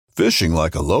Fishing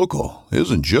like a local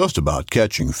isn't just about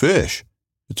catching fish.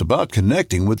 It's about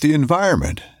connecting with the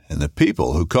environment and the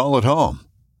people who call it home.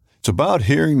 It's about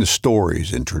hearing the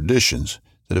stories and traditions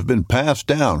that have been passed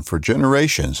down for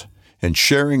generations and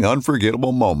sharing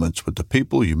unforgettable moments with the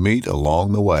people you meet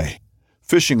along the way.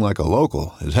 Fishing like a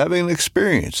local is having an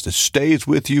experience that stays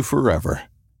with you forever.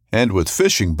 And with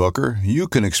Fishing Booker, you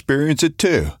can experience it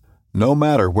too, no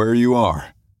matter where you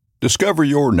are. Discover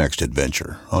your next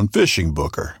adventure on Fishing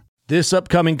Booker. This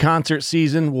upcoming concert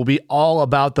season will be all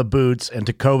about the boots, and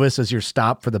Tecovas is your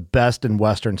stop for the best in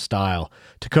Western style.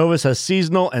 Tecovas has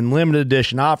seasonal and limited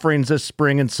edition offerings this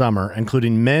spring and summer,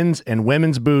 including men's and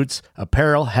women's boots,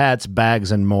 apparel, hats,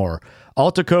 bags, and more.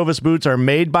 All Tecovas boots are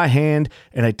made by hand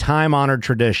in a time-honored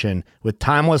tradition with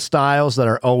timeless styles that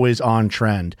are always on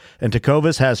trend. And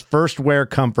Tecovas has first wear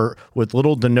comfort with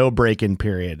little to no break-in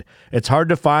period. It's hard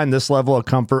to find this level of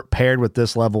comfort paired with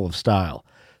this level of style.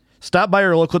 Stop by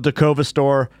your local Tecovas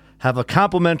store, have a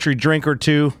complimentary drink or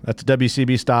two, that's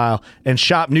WCB style, and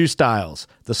shop new styles.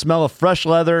 The smell of fresh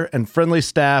leather and friendly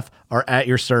staff are at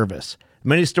your service.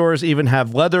 Many stores even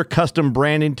have leather custom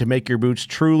branding to make your boots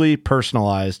truly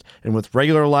personalized. And with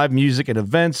regular live music and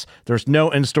events, there's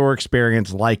no in-store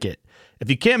experience like it.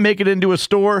 If you can't make it into a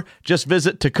store, just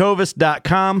visit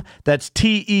tecovas.com. That's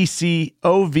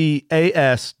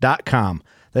TECOVAS.com.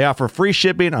 They offer free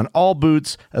shipping on all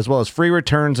boots, as well as free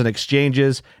returns and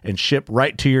exchanges, and ship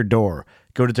right to your door.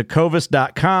 Go to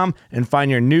tecovas.com and find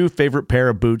your new favorite pair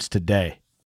of boots today.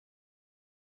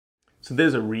 So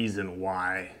there's a reason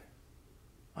why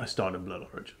I started Blood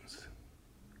Origins.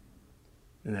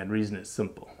 And that reason is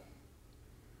simple.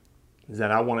 Is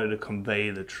that I wanted to convey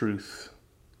the truth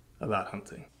about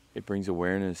hunting. It brings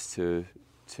awareness to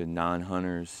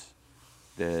non-hunters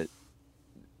that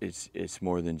it's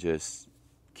more than just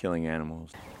killing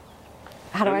animals.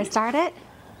 How do I start it?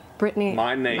 Brittany.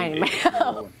 My name.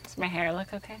 Does my hair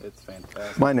look okay? It's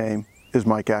fantastic. My name is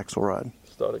Mike Axelrod.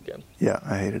 Start again. Yeah,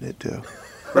 I hated it too.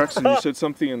 Braxton, you said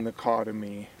something in the car to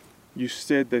me. You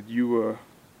said that you were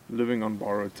living on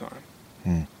borrowed time.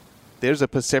 There's a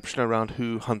perception around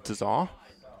who hunters are,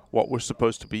 what we're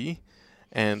supposed to be,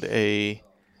 and a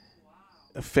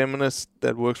feminist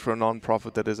that works for a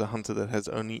non-profit that is a hunter that has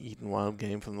only eaten wild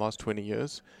game for the last 20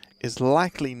 years is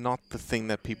likely not the thing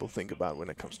that people think about when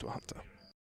it comes to a hunter.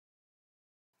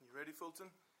 You ready, Fulton?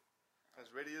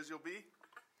 As ready as you'll be? Yeah,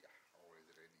 always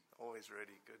ready. Always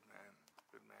ready. Good man.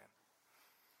 Good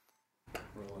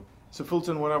man. So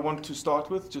Fulton, what I want to start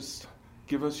with, just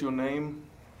give us your name,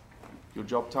 your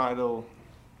job title,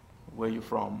 where you're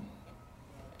from.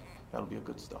 That'll be a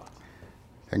good start.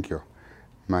 Thank you.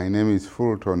 My name is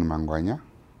Fulton Mangwanya.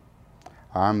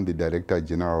 I'm the Director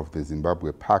General of the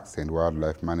Zimbabwe Parks and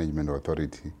Wildlife Management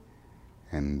Authority.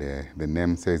 And the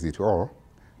name says it all.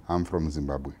 I'm from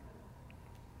Zimbabwe.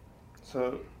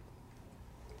 So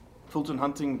Fulton,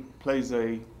 hunting plays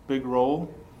a big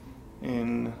role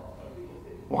in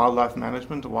wildlife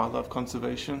management or wildlife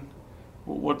conservation.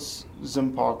 What's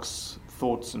ZimParks'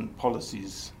 thoughts and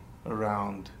policies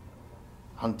around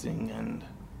hunting and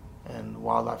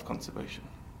wildlife conservation?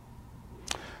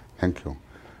 Thank you.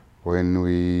 When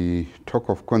we talk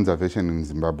of conservation in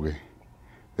Zimbabwe,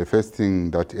 the first thing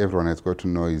that everyone has got to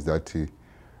know is that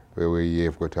we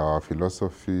have got our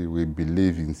philosophy. We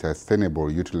believe in sustainable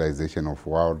utilization of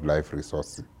wildlife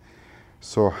resources.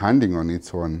 So hunting on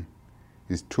its own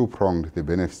is two-pronged, the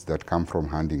benefits that come from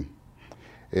hunting.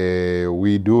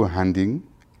 We do hunting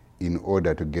in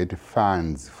order to get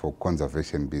funds for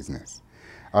conservation business.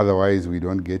 Otherwise, we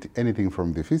don't get anything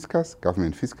from the fiscus,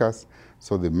 government fiscus.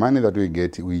 So the money that we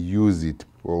get, we use it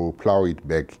or plow it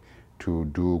back to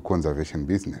do conservation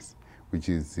business, which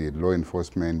is law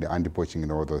enforcement, anti-poaching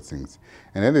and all those things.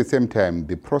 And at the same time,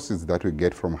 the proceeds that we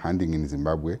get from hunting in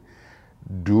Zimbabwe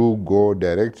do go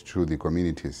direct to the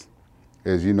communities.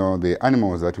 As you know, the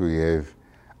animals that we have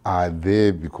are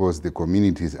there because the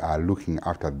communities are looking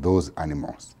after those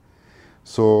animals.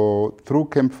 So through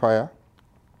Campfire,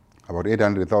 about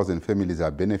 800,000 families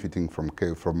are benefiting from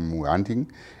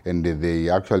hunting, and they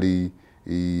actually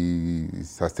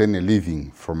sustain a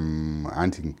living from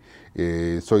hunting.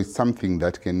 So it's something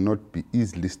that cannot be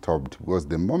easily stopped, because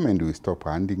the moment we stop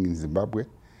hunting in Zimbabwe,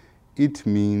 it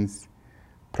means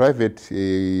private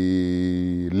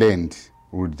land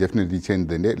will definitely change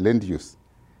the land use,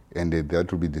 and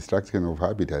that will be destruction of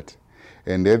habitat.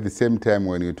 And at the same time,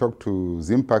 when you talk to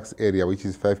ZimParks area, which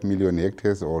is 5 million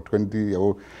hectares or 20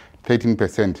 or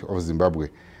 13% of Zimbabwe,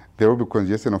 there will be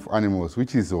congestion of animals,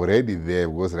 which is already there,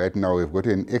 because right now we've got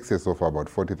an excess of about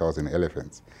 40,000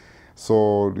 elephants.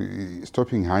 So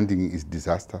stopping hunting is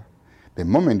disaster. The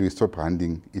moment we stop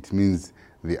hunting, it means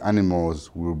the animals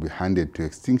will be handed to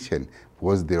extinction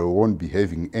because they won't be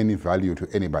having any value to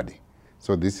anybody.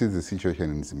 So this is the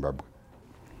situation in Zimbabwe.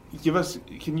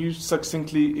 Can you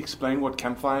succinctly explain what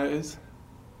campfire is?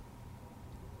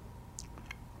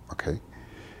 Okay.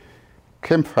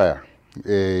 Campfire,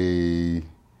 in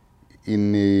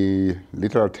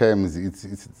literal terms,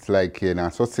 it's like an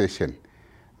association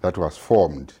that was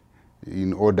formed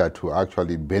in order to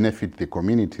actually benefit the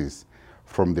communities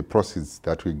from the proceeds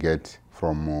that we get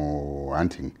from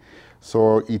hunting.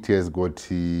 So it has got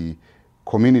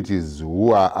communities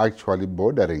who are actually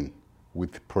bordering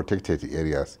with protected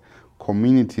areas,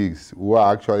 communities who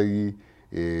are actually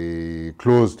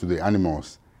close to the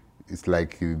animals. It's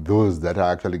like those that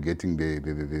are actually getting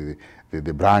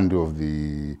the brand of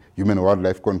the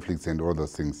human-wildlife conflicts and all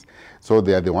those things. So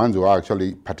they are the ones who are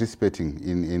actually participating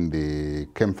in the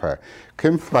campfire.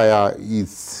 Campfire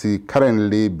is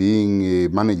currently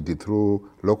being managed through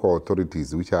local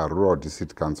authorities, which are rural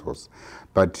district councils.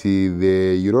 But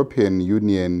the European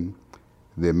Union,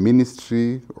 the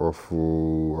ministry of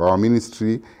our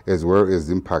ministry, as well as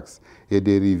Impacts, had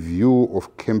a review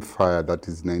of campfire that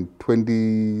is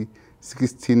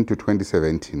 2016 to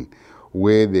 2017,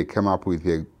 where they came up with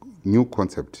a new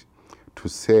concept to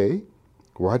say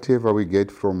whatever we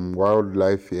get from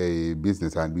wildlife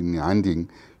business and hunting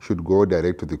should go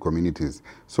direct to the communities.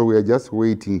 So we are just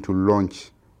waiting to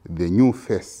launch the new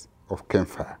phase of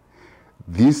campfire.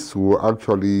 This will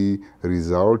actually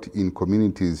result in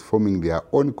communities forming their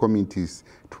own committees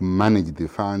to manage the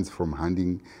funds from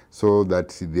hunting so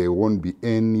that there won't be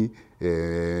any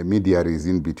intermediaries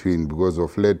in between, because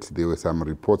of late there were some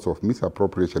reports of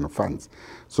misappropriation of funds.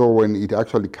 So when it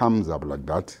actually comes up like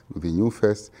that with the new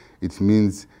phase, it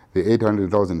means the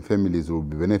 800,000 families will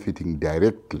be benefiting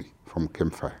directly from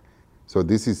campfire. So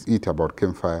this is it about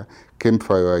campfire.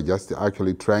 Campfire are just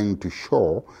actually trying to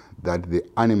show that the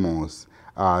animals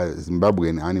are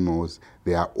Zimbabwean animals.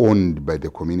 They are owned by the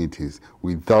communities.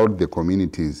 Without the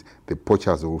communities, the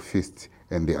poachers will feast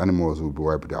and the animals will be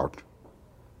wiped out.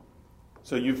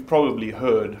 So you've probably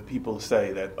heard people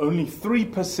say that only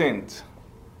 3%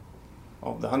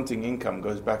 of the hunting income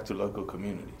goes back to local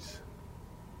communities.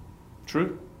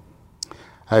 True?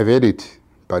 I've heard it,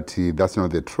 but that's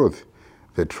not the truth.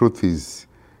 The truth is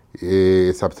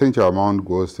a substantial amount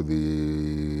goes to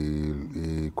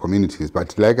the communities.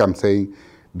 But like I'm saying,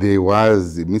 there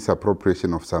was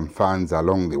misappropriation of some funds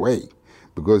along the way.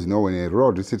 Because, when a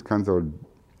rural district council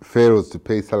fails to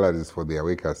pay salaries for their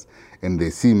workers and they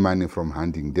see money from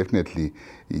hunting, definitely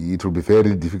it will be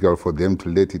very difficult for them to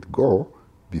let it go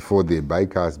before they buy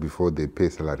cars, before they pay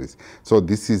salaries. So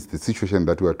this is the situation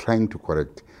that we are trying to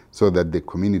correct so that the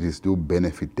communities do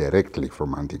benefit directly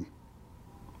from hunting.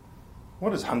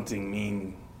 What does hunting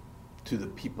mean to the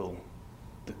people,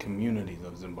 the communities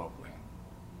of Zimbabwe?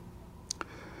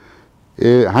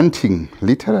 Hunting,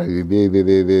 literally,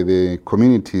 the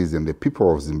communities and the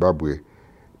people of Zimbabwe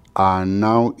are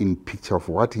now in picture of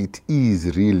what it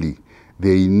is really.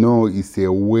 They know it's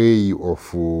a way of,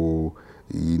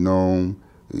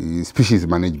 species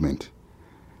management.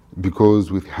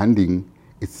 Because with hunting,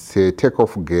 it's a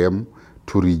take-off game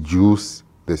to reduce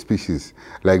the species.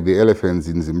 Like the elephants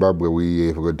in Zimbabwe, we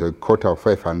have got a quota of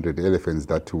 500 elephants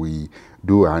that we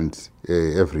do hunt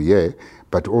every year.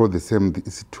 But all the same,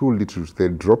 it's too little. They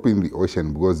drop in the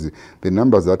ocean because the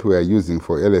numbers that we are using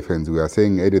for elephants, we are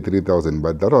saying 83,000,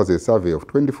 but that was a survey of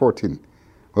 2014.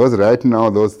 Because right now,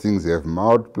 those things have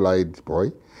multiplied,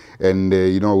 boy. And,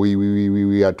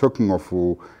 we are talking of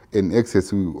an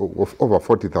excess of over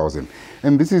 40,000.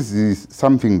 And this is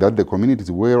something that the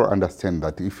communities will understand,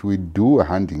 that if we do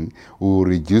hunting, we will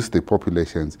reduce the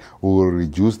populations, we will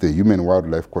reduce the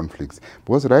human-wildlife conflicts.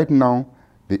 Because right now,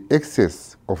 the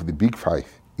excess of the big five,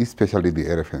 especially the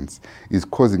elephants, is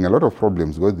causing a lot of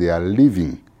problems because they are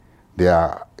leaving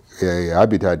their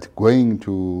habitat, going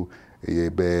to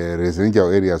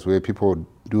residential areas where people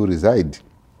do reside,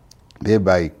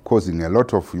 thereby causing a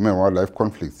lot of human-wildlife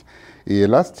conflicts.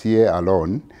 Last year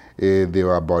alone, there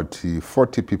were about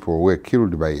 40 people who were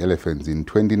killed by elephants in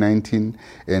 2019,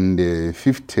 and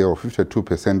 50 or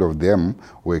 52% of them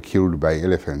were killed by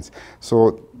elephants.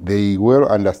 So they will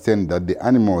understand that the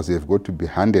animals have got to be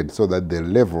hunted so that the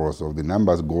levels of the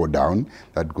numbers go down.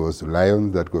 That goes to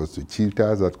lions, that goes to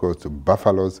cheetahs, that goes to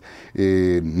buffaloes,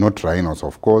 not rhinos,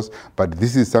 of course. But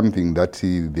this is something that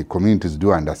the communities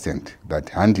do understand, that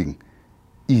hunting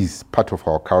is part of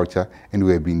our culture, and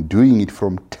we have been doing it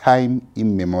from time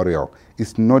immemorial.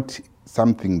 It's not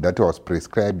something that was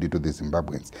prescribed to the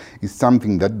Zimbabweans. It's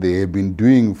something that they have been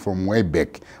doing from way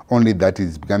back, only that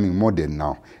is becoming modern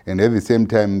now. And at the same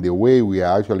time, the way we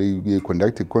are actually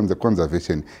conducting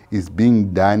conservation is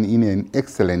being done in an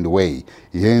excellent way.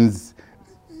 Hence,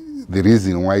 the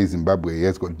reason why Zimbabwe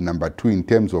has got number 2 in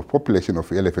terms of population of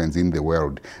elephants in the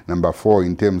world, number 4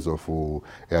 in terms of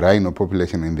rhino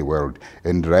population in the world.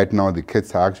 And right now the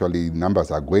cats are actually,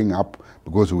 numbers are going up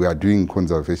because we are doing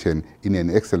conservation in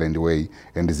an excellent way,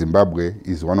 and Zimbabwe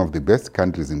is one of the best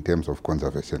countries in terms of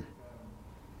conservation.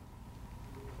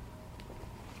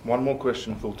 One more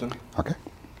question, Fulton. Okay.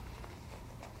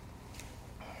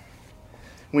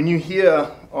 When you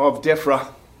hear of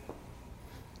DEFRA,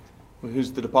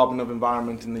 who's the Department of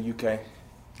Environment in the UK,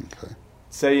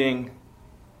 saying,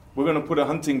 we're going to put a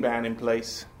hunting ban in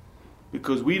place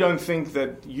because we don't think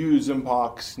that you,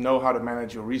 Zimparks, know how to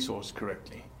manage your resource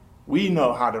correctly. We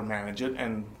know how to manage it,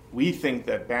 and we think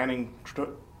that banning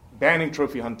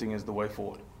trophy hunting is the way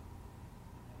forward.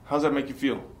 How does that make you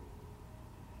feel?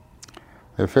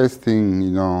 The first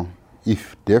thing,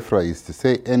 if DEFRA is to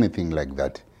say anything like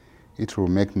that, it will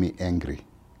make me angry.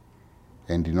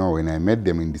 And when I met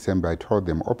them in December, I told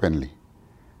them openly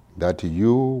that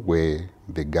you were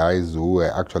the guys who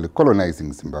were actually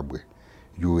colonizing Zimbabwe.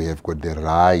 You have got the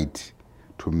right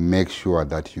to make sure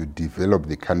that you develop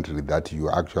the country that you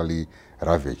actually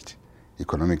ravaged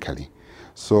economically.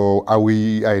 So I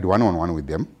had one-on-one with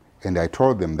them, and I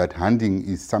told them that hunting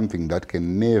is something that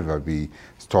can never be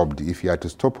stopped. If you are to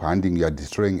stop hunting, you are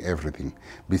destroying everything.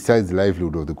 Besides the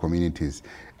livelihood of the communities,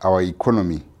 our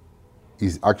economy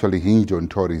is actually hinged on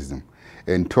tourism.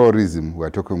 And tourism,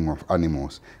 we're talking of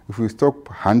animals. If we stop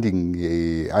hunting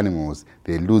animals,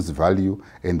 they lose value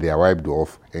and they are wiped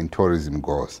off and tourism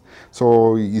goes.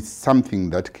 So it's something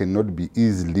that cannot be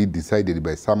easily decided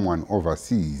by someone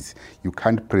overseas. You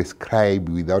can't prescribe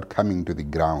without coming to the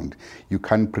ground. You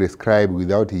can't prescribe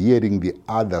without hearing the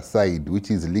other side, which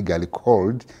is legally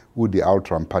called Udi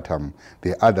Altram Patam.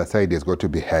 The other side has got to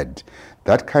be heard.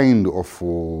 That kind of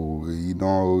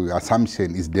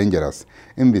assumption is dangerous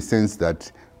in the sense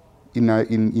that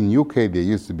in UK there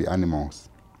used to be animals.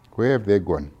 Where have they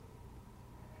gone?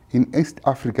 In East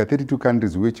Africa, 32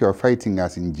 countries which are fighting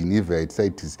us in Geneva at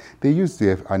CITES, they used to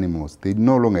have animals. They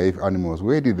no longer have animals.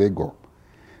 Where did they go?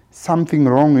 Something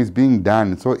wrong is being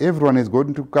done. So everyone is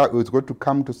going to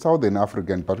come to Southern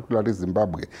Africa, and particularly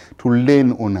Zimbabwe, to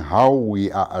learn on how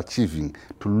we are achieving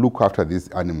to look after these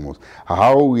animals,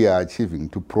 how we are achieving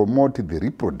to promote the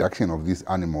reproduction of these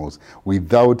animals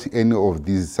without any of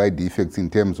these side effects in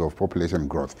terms of population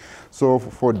growth. So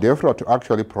for DEFRA to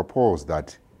actually propose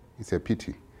that, it's a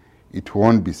pity. It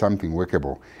won't be something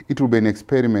workable. It will be an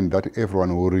experiment that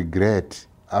everyone will regret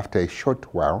after a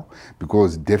short while,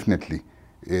 because definitely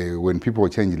when people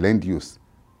change land use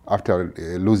after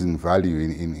losing value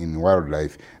in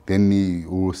wildlife, then we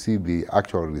will see the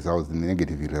actual results, the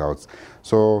negative results.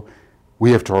 So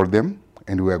we have told them,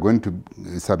 and we are going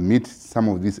to submit some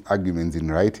of these arguments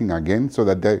in writing again so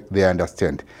that they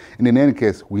understand. And in any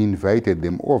case, we invited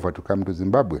them over to come to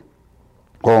Zimbabwe,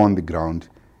 go on the ground,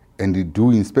 and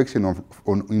do inspection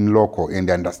in local and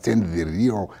understand the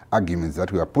real arguments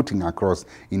that we are putting across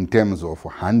in terms of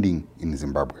hunting in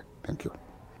Zimbabwe. Thank you.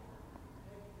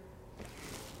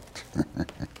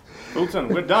 Fulton,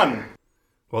 we're done.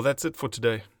 Well, that's it for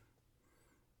today.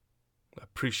 I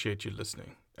appreciate you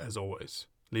listening, as always.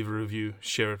 Leave a review,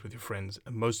 share it with your friends,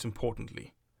 and most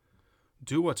importantly,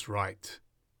 do what's right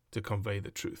to convey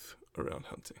the truth around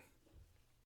hunting.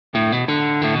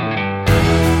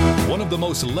 One of the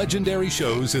most legendary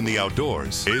shows in the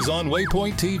outdoors is on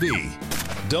Waypoint TV.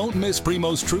 Don't miss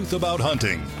Primo's Truth About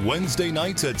Hunting, Wednesday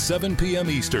nights at 7 p.m.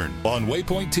 Eastern on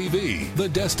Waypoint TV, the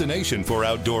destination for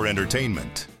outdoor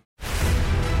entertainment.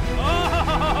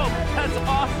 Oh, that's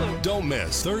awesome! Don't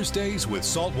miss Thursdays with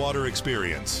Saltwater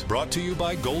Experience, brought to you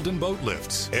by Golden Boat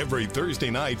Lifts, every Thursday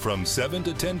night from 7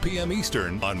 to 10 p.m.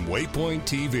 Eastern on Waypoint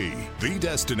TV, the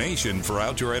destination for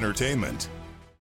outdoor entertainment.